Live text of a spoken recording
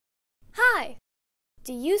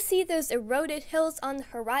Do you see those eroded hills on the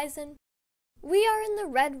horizon? We are in the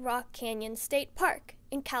Red Rock Canyon State Park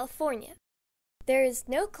in California. There is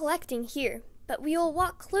no collecting here, but we will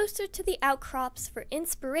walk closer to the outcrops for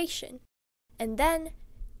inspiration, and then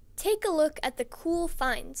take a look at the cool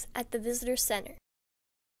finds at the visitor center.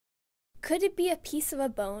 Could it be a piece of a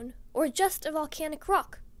bone or just a volcanic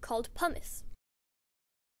rock called pumice?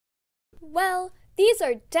 Well, these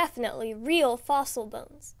are definitely real fossil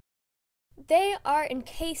bones. They are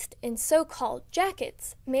encased in so-called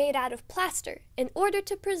jackets made out of plaster in order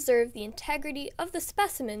to preserve the integrity of the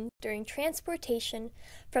specimen during transportation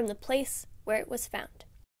from the place where it was found.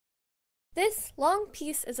 This long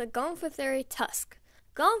piece is a gomphotheres tusk.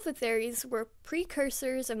 Gomphotheres were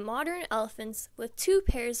precursors of modern elephants with two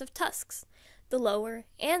pairs of tusks, the lower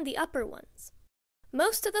and the upper ones.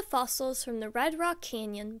 Most of the fossils from the Red Rock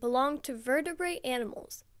Canyon belong to vertebrate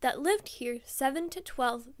animals that lived here 7 to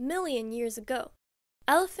 12 million years ago.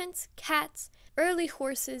 Elephants, cats, early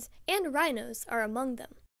horses, and rhinos are among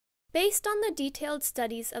them. Based on the detailed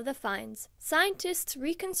studies of the finds, scientists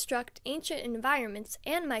reconstruct ancient environments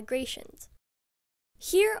and migrations.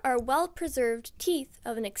 Here are well-preserved teeth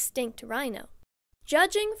of an extinct rhino.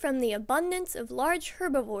 Judging from the abundance of large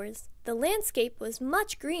herbivores, the landscape was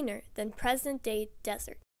much greener than present-day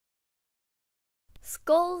desert.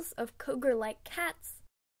 Skulls of cougar-like cats,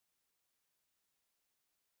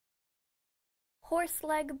 horse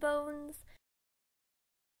leg bones,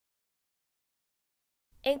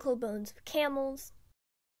 ankle bones of camels.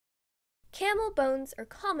 Camel bones are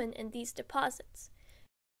common in these deposits.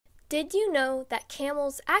 Did you know that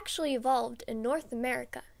camels actually evolved in North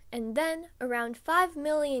America and then, around 5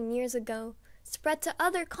 million years ago, spread to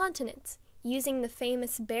other continents using the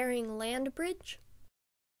famous Bering Land Bridge?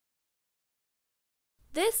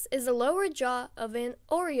 This is the lower jaw of an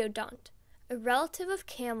oreodont, a relative of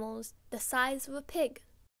camels the size of a pig.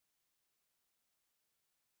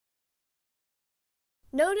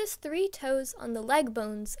 Notice 3 toes on the leg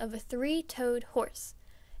bones of a 3-toed horse.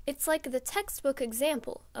 It's like the textbook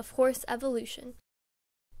example of horse evolution.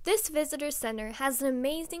 This visitor center has an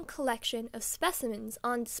amazing collection of specimens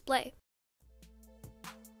on display.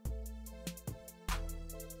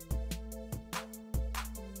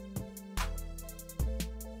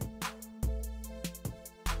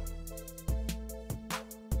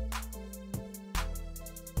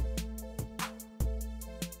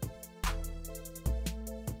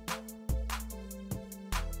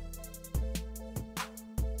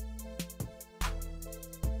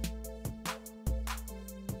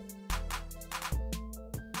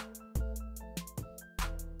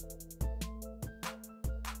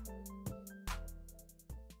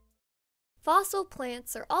 Fossil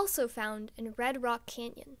plants are also found in Red Rock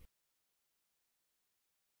Canyon.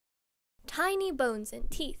 Tiny bones and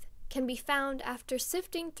teeth can be found after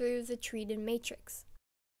sifting through the treated matrix.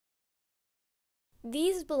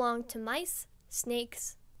 These belong to mice,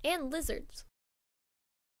 snakes, and lizards.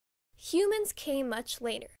 Humans came much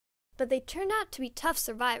later, but they turned out to be tough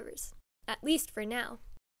survivors, at least for now.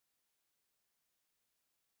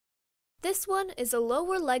 This one is a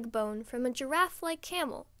lower leg bone from a giraffe-like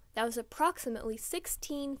camel that was approximately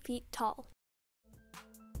 16 feet tall.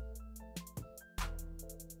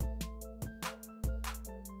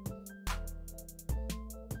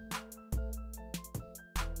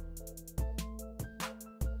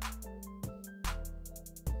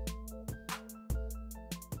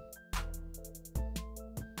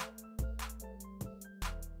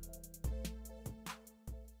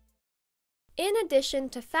 In addition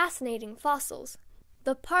to fascinating fossils,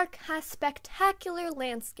 the park has spectacular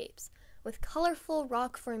landscapes with colorful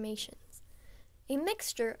rock formations, a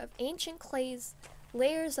mixture of ancient clays,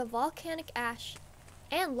 layers of volcanic ash,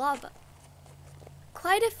 and lava.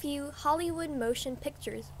 Quite a few Hollywood motion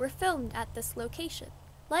pictures were filmed at this location,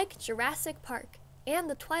 like Jurassic Park and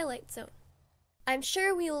The Twilight Zone. I'm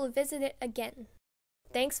sure we will visit it again.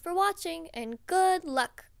 Thanks for watching and good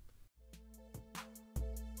luck!